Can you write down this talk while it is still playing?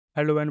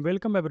Hello and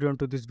welcome everyone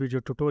to this video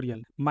tutorial.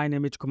 My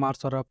name is Kumar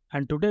Saraf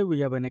and today we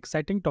have an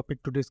exciting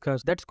topic to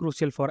discuss that's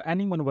crucial for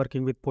anyone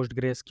working with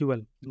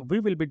PostgreSQL. We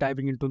will be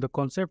diving into the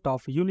concept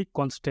of unique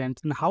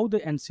constants and how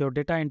they ensure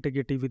data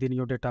integrity within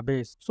your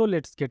database. So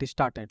let's get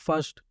started.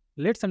 First,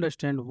 let's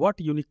understand what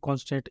unique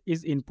constant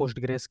is in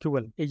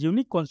PostgreSQL. A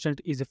unique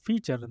constant is a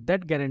feature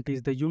that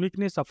guarantees the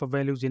uniqueness of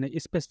values in a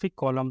specific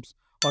columns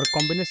or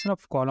combination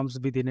of columns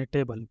within a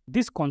table.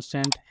 This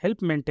constant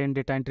helps maintain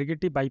data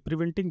integrity by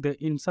preventing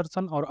the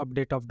insertion or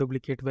update of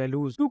duplicate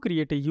values. To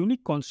create a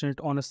unique constant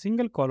on a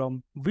single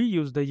column, we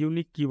use the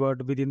unique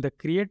keyword within the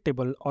create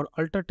table or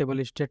alter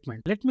table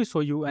statement. Let me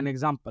show you an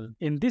example.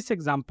 In this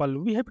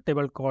example, we have a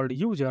table called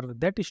user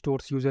that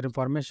stores user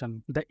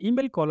information. The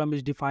email column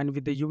is defined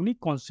with the unique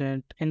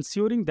constant,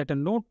 ensuring that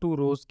no two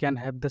rows can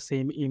have the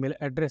same email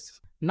address.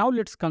 Now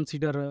let's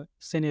consider a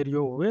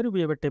scenario where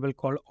we have a table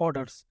called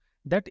orders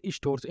that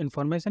stores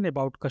information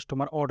about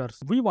customer orders.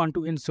 We want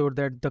to ensure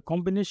that the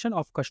combination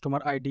of customer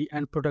ID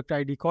and product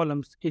ID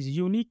columns is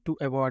unique to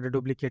avoid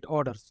duplicate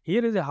orders.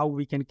 Here is how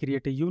we can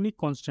create a unique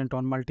constant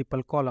on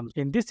multiple columns.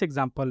 In this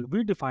example,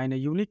 we define a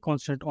unique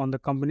constant on the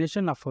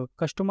combination of a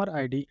customer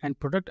ID and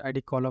product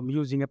ID column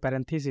using a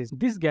parenthesis.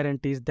 This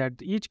guarantees that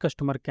each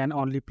customer can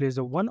only place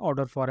one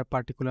order for a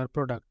particular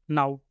product.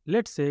 Now,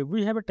 let's say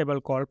we have a table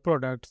called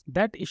products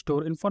that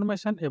store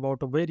information about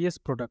various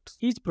products.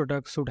 Each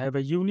product should have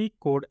a unique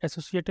code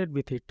associated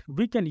with it.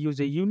 We can use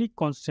a unique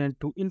constant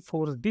to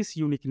enforce this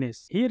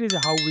uniqueness. Here is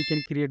how we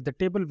can create the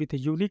table with a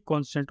unique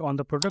constant on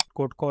the product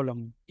code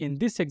column. In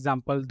this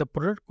example, the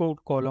product code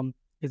column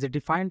is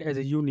defined as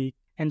a unique,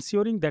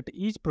 ensuring that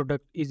each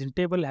product is in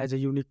table has a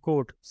unique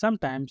code.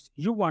 Sometimes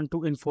you want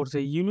to enforce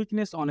a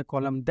uniqueness on a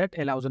column that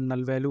allows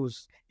null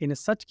values. In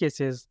such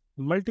cases,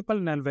 multiple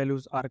null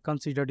values are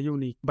considered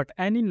unique, but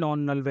any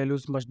non-null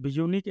values must be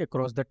unique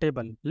across the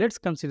table. Let's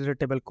consider a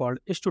table called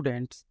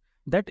students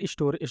that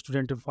store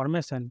student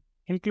information,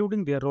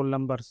 including their roll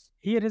numbers.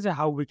 Here is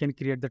how we can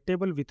create the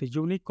table with a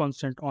unique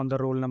constant on the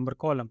roll number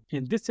column.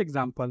 In this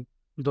example,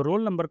 the roll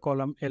number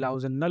column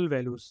allows null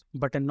values,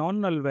 but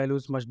non-null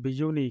values must be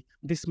unique.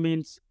 This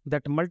means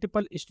that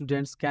multiple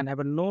students can have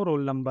no roll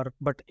number,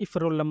 but if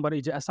roll number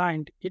is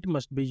assigned, it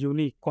must be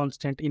unique.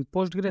 Constant in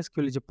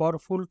PostgreSQL is a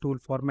powerful tool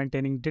for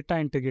maintaining data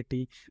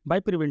integrity by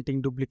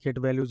preventing duplicate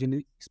values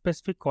in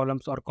specific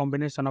columns or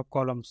combination of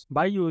columns.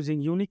 By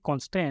using unique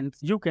constants,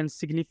 you can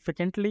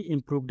significantly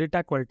improve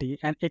data quality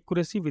and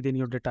accuracy within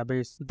your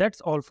database.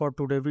 That's all for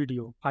today's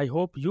video. I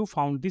hope you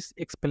found this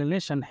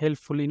explanation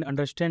helpful in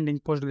understanding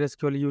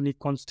PostgreSQL Unique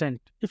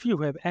Constant. If you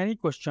have any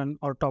question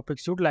or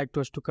topics you'd like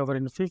us to cover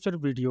in future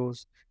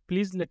videos,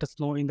 please let us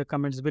know in the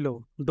comments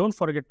below. Don't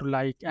forget to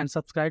like and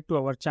subscribe to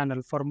our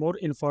channel for more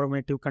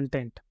informative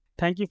content.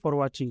 Thank you for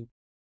watching.